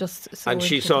 which is just so. And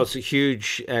she saw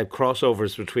huge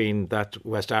crossovers between that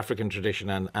West African tradition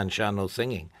and Sean-Nós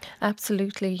singing.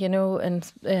 Absolutely, and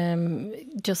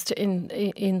just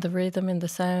in the rhythm, in the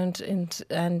sound,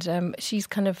 and she's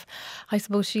kind of, I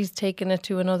suppose she's taken it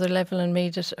to another level and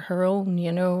made it her own,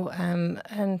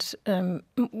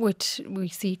 which we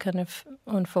see kind of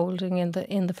unfolding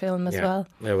in the film as well.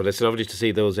 Yeah, well, it's lovely to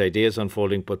see those ideas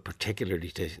unfolding, but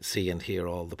particularly to see and hear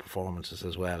all the performances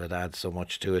as well. It adds so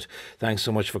much to it. Thanks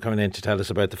so much for coming in to tell us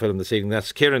about the film this evening.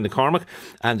 That's Ciara Nic Chormaic,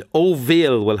 and Ó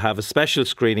Bhéal will have a special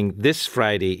screening this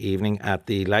Friday evening at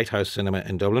the Lighthouse Cinema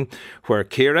in Dublin, where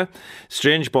Ciara,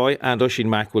 Strange Boy and Oisin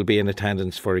Mac will be in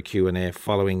attendance for a Q&A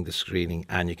following the screening,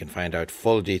 and you can find out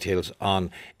full details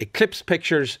on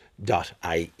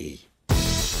eclipsepictures.ie.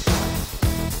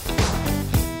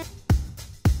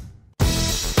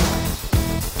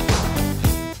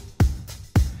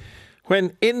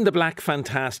 When In the Black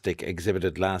Fantastic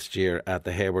exhibited last year at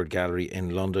the Hayward Gallery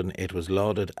in London, it was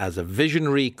lauded as a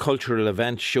visionary cultural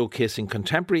event showcasing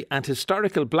contemporary and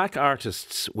historical black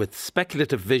artists with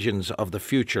speculative visions of the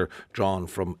future drawn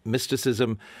from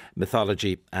mysticism,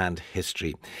 mythology and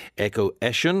history. Ekow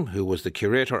Eshun, who was the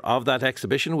curator of that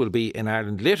exhibition, will be in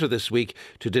Ireland later this week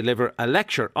to deliver a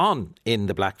lecture on In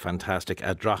the Black Fantastic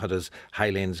at Drogheda's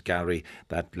Highlanes Gallery.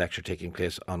 That lecture taking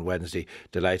place on Wednesday.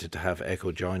 Delighted to have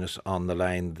Ekow join us on on the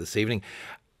line this evening.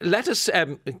 Let us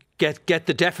get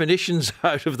the definitions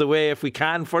out of the way if we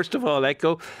can. First of all,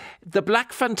 Ekow, the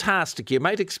Black Fantastic, you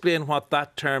might explain what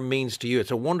that term means to you.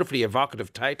 It's a wonderfully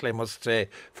evocative title, I must say,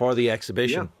 for the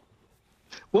exhibition. Yeah.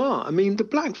 Well, I mean, the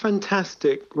Black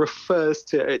Fantastic refers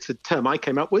to, it's a term I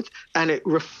came up with, and it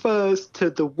refers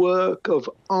to the work of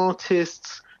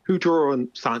artists who draw on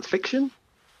science fiction,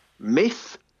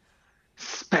 myth,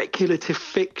 speculative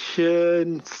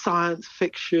fiction, science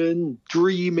fiction,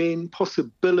 dreaming,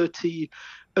 possibility,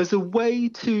 as a way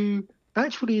to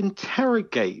actually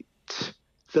interrogate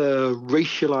the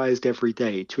racialized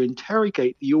everyday, to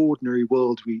interrogate the ordinary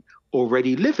world we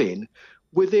already live in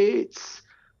with its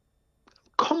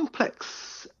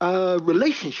complex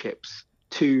relationships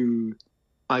to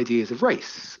ideas of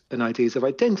race and ideas of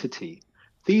identity.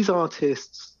 These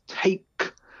artists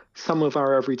take some of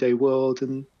our everyday world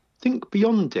and think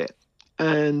beyond it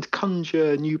and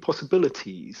conjure new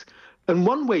possibilities. And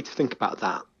one way to think about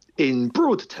that in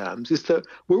broader terms is that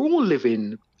we're all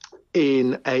living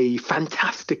in a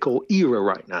fantastical era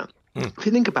right now. If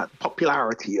you think about the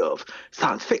popularity of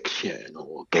science fiction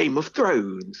or Game of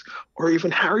Thrones or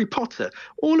even Harry Potter,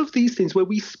 all of these things where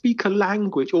we speak a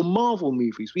language, or Marvel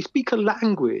movies, we speak a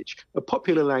language, a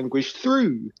popular language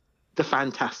through the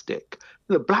fantastic.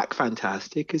 The Black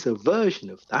Fantastic is a version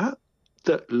of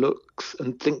that looks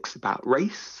and thinks about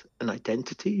race and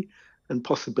identity and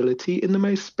possibility in the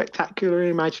most spectacular and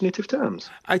imaginative terms.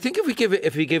 I think if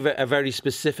we give a very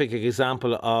specific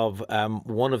example of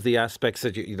one of the aspects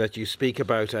that you speak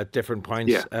about at different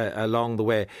points along the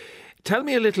way, tell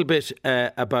me a little bit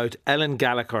about Ellen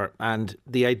Gallagher and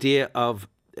the idea of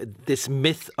this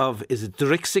myth of, is it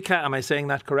Drixica? Am I saying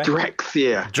that correct?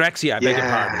 Drexia, I beg your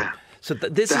pardon. So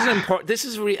this is important. This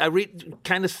is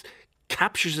kind of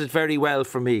captures it very well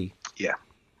for me. Yeah.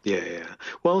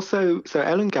 Well, so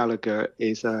Ellen Gallagher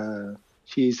is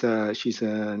she's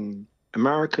an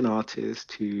American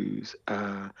artist whose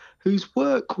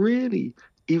work really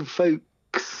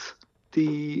evokes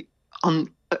an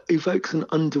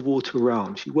underwater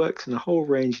realm. She works in a whole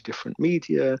range of different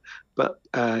media, but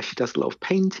she does a lot of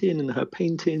painting, and her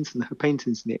paintings in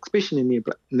the exhibition in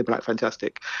the Black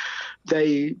Fantastic,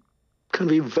 they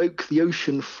kind of evoke the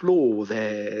ocean floor.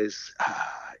 There's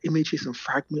images and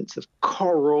fragments of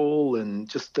coral and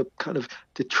just the kind of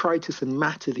detritus and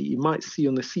matter that you might see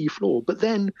on the sea floor. But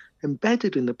then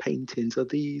embedded in the paintings are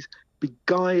these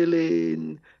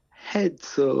beguiling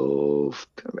heads of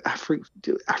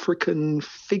African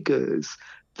figures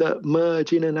that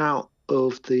merge in and out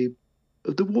of the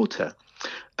water.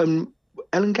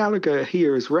 Ellen Gallagher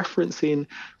here is referencing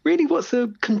really what's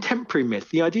a contemporary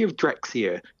myth, the idea of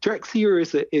Drexia.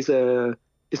 Drexia is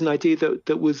an idea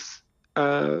that was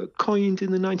coined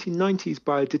in the 1990s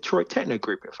by a Detroit techno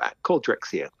group, in fact, called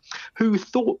Drexia, who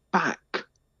thought back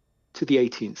to the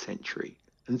 18th century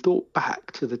and thought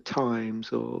back to the times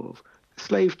of the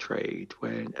slave trade,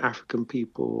 when African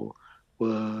people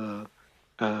were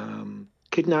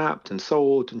kidnapped and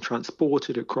sold and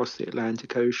transported across the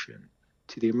Atlantic Ocean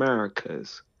to the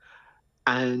Americas,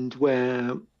 and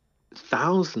where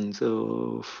thousands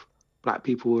of black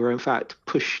people were in fact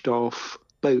pushed off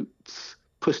boats,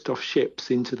 pushed off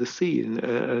ships into the sea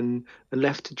and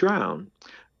left to drown.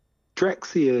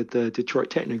 Drexia, the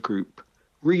Detroit techno group,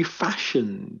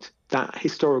 refashioned that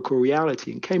historical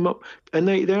reality and came up, and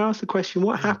they asked the question,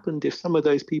 what happened if some of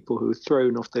those people who were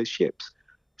thrown off those ships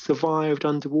survived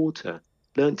underwater,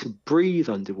 learned to breathe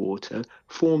underwater,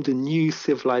 formed a new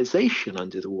civilization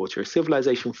under the water, a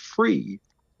civilization free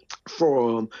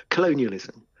from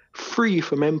colonialism, free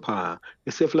from empire,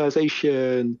 a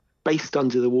civilization based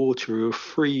under the water of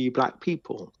free black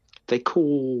people. They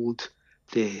called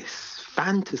this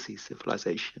fantasy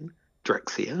civilization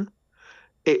Drexia.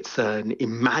 It's an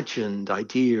imagined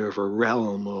idea of a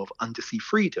realm of undersea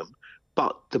freedom,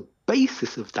 but the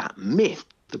basis of that myth,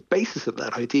 the basis of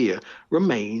that idea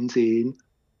remains in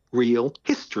real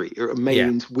history. It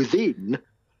remains within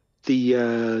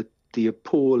the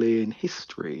appalling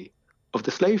history of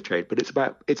the slave trade. But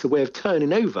it's a way of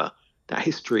turning over that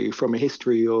history from a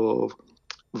history of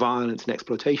violence and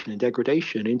exploitation and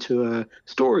degradation into a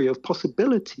story of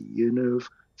possibility and of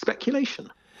speculation.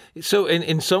 So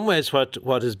in some ways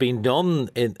what has been done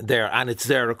in there, and it's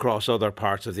there across other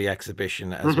parts of the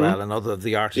exhibition as well, and other of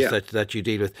the artists that you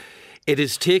deal with, it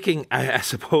is taking, I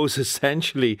suppose,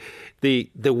 essentially the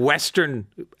Western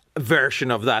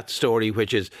version of that story,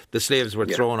 which is the slaves were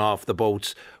thrown off the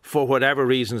boats for whatever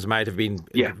reasons might have been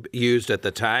used at the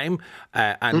time,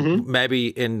 and maybe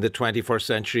in the 21st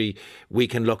century we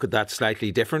can look at that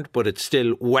slightly different, but it's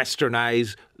still Western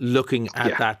eyes looking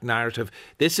at that narrative.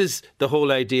 This is the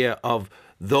whole idea of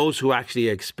those who actually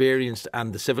experienced,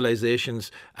 and the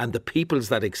civilizations and the peoples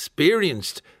that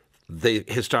experienced the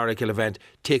historical event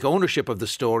take ownership of the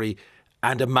story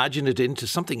and imagine it into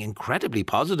something incredibly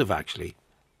positive, actually.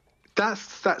 That's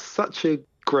such a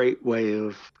great way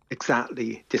of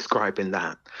exactly describing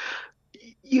that.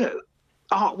 You know,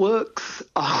 artworks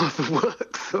are the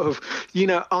works of, you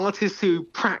know, artists who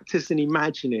practice in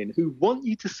imagining, who want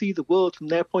you to see the world from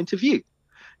their point of view.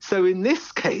 So in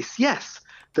this case, yes,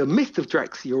 the myth of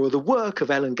Drexciya or the work of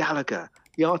Ellen Gallagher,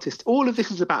 the artist, all of this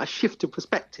is about a shift of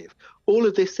perspective. All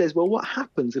of this says, well, what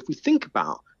happens if we think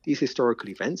about these historical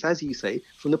events, as you say,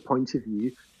 from the point of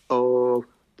view of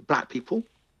the black people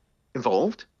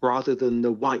involved rather than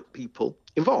the white people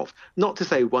involved? Not to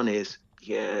say one is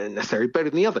necessarily better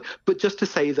than the other, but just to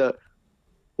say that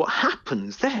what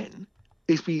happens then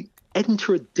is we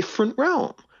enter a different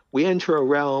realm. We enter a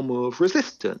realm of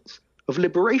resistance, of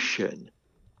liberation,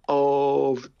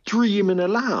 of dreaming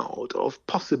aloud, of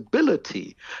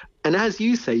possibility. And as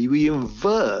you say, we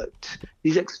invert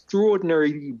these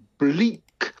extraordinarily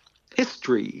bleak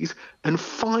histories and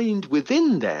find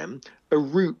within them a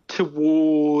route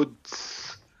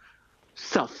towards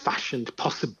self-fashioned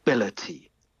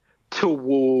possibility,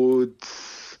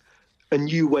 towards a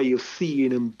new way of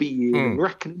seeing and being and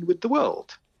reckoning with the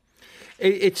world.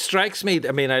 It strikes me,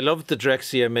 I mean, I love the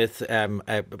Drexciya myth and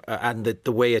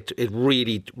the way it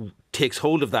really takes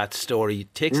hold of that story,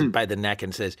 takes it by the neck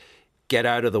and says, get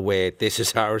out of the way, this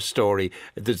is our story.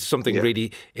 There's something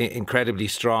really incredibly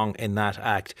strong in that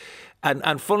act.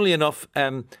 And funnily enough,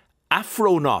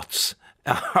 Afronauts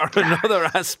are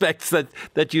another aspect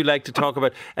that you like to talk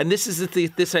about. And this is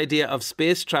this idea of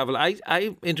space travel.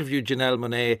 I interviewed Janelle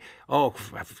Monáe,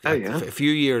 a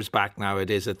few years back now it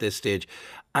is at this stage.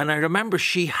 And I remember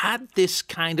she had this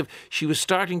she was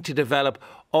starting to develop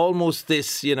almost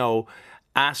this, you know,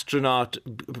 astronaut,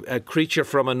 a creature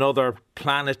from another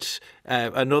planet,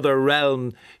 another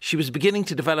realm. She was beginning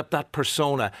to develop that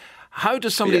persona. How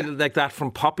does somebody like that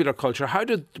from popular culture,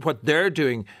 what they're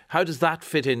doing, how does that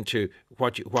fit into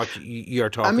what you're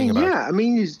talking about?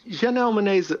 Janelle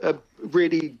Monáe is a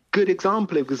really good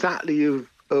example exactly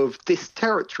of this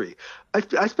territory.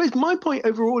 I suppose my point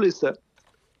overall is that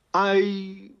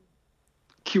I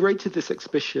curated this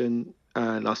exhibition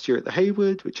last year at the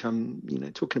Hayward, which I'm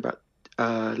talking about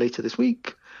later this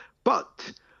week.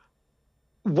 But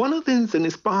one of the things that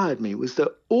inspired me was that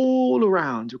all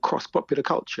around across popular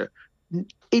culture,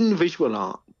 in visual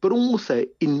art, but also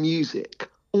in music,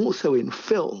 also in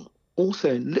film,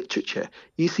 also in literature,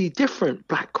 you see different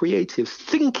black creatives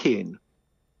thinking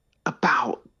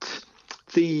about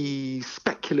the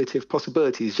speculative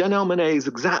possibilities. Janelle Monáe is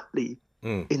exactly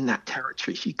in that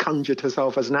territory. She conjured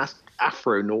herself as an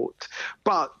Afronaut.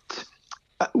 But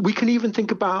we can even think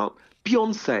about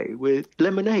Beyonce with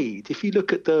Lemonade. If you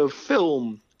look at the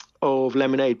film of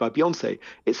Lemonade by Beyonce,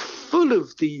 it's full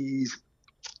of these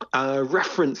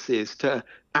references to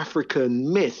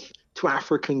African myth, to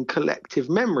African collective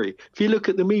memory. If you look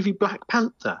at the movie Black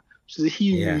Panther, which is a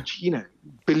huge,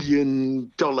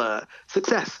 billion-dollar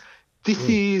success, this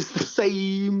is the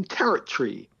same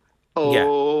territory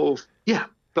of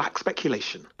black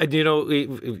speculation. And you know,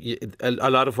 a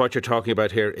lot of what you're talking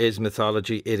about here is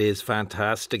mythology. It is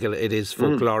fantastical. It is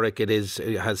folkloric.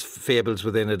 It has fables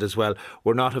within it as well.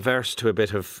 We're not averse to a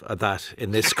bit of that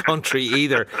in this country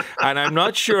either. And I'm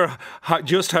not sure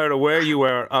just how aware you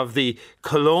are of the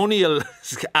colonial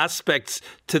aspects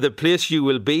to the place you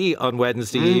will be on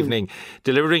Wednesday evening,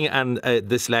 delivering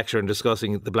this lecture and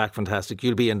discussing the Black Fantastic.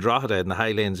 You'll be in Drogheda in the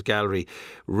Highlanes Gallery.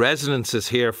 Resonances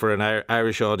here for an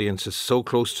Irish audience is so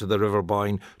close to the River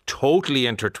Boyne, totally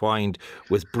intertwined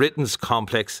with Britain's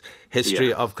complex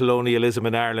history of colonialism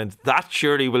in Ireland. That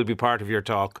surely will be part of your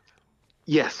talk.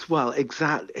 Yes, well,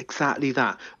 exactly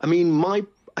that. I mean,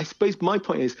 I suppose my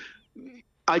point is,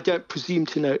 I don't presume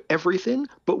to know everything,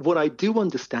 but what I do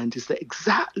understand is that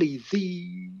exactly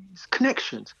these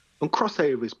connections and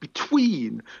crossovers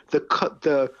between the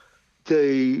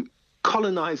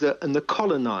colonizer and the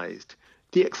colonized,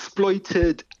 the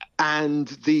exploited and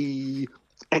the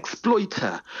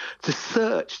exploiter, the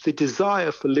search, the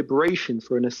desire for liberation,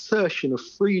 for an assertion of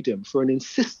freedom, for an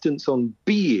insistence on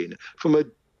being, from a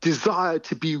desire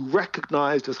to be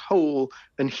recognized as whole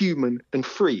and human and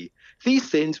free. These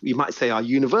things, we might say, are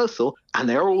universal, and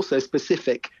they are also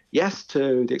specific, yes,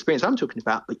 to the experience I'm talking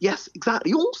about, but yes,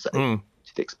 exactly, also to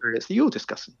to the experience that you're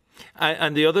discussing.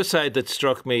 And the other side that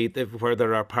struck me, where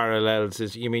there are parallels,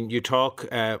 is you talk,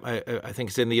 I think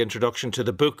it's in the introduction to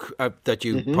the book that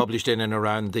you published in and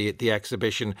around the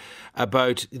exhibition,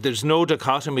 about there's no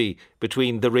dichotomy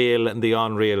between the real and the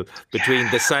unreal, between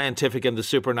the scientific and the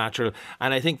supernatural.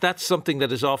 And I think that's something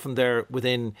that is often there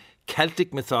within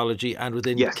Celtic mythology and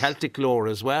within Celtic lore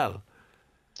as well.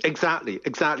 Exactly.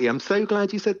 I'm so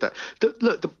glad you said that.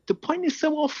 Look, the point is,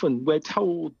 so often we're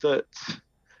told that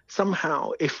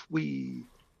somehow if we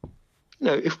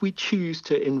choose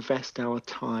to invest our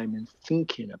time in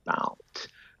thinking about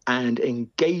and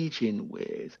engaging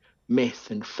with myth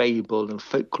and fable and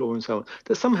folklore and so on,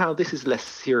 that somehow this is less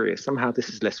serious, somehow this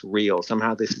is less real,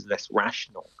 somehow this is less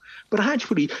rational. But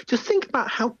actually, just think about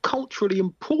how culturally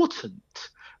important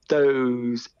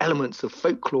those elements of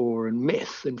folklore and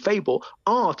myth and fable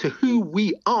are to who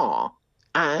we are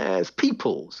as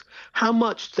peoples. How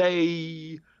much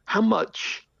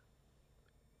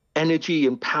energy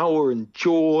and power and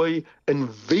joy and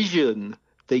vision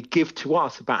they give to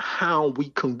us about how we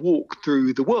can walk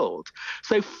through the world.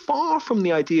 So far from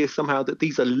the idea somehow that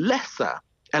these are lesser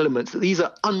elements, that these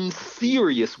are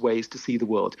unserious ways to see the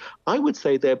world, I would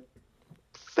say they're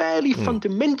fairly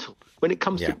fundamental when it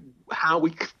comes to how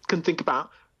we can think about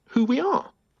who we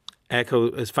are.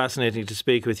 Ekow, it's fascinating to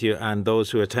speak with you, and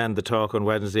those who attend the talk on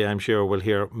Wednesday, I'm sure, will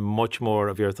hear much more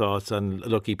of your thoughts, and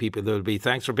lucky people there will be.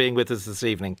 Thanks for being with us this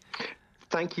evening.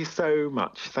 Thank you so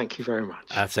much. Thank you very much.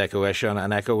 That's Ekow Eshun,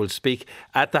 and Ekow will speak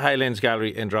at the Highlanes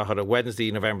Gallery in Drogheda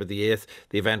Wednesday, November the 8th.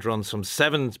 The event runs from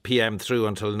 7 p.m. through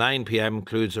until 9 p.m,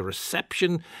 includes a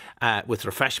reception with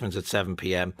refreshments at 7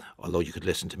 p.m, although you could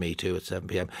listen to me too at 7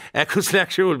 p.m. Ekow's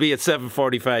lecture will be at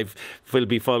 7:45, will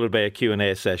be followed by a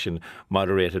Q&A session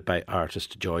moderated by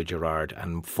artist Joy Gerard,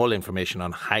 and full information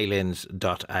on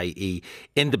highlanes.ie.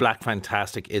 In the Black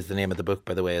Fantastic is the name of the book,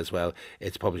 by the way, as well.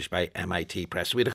 It's published by MIT Press.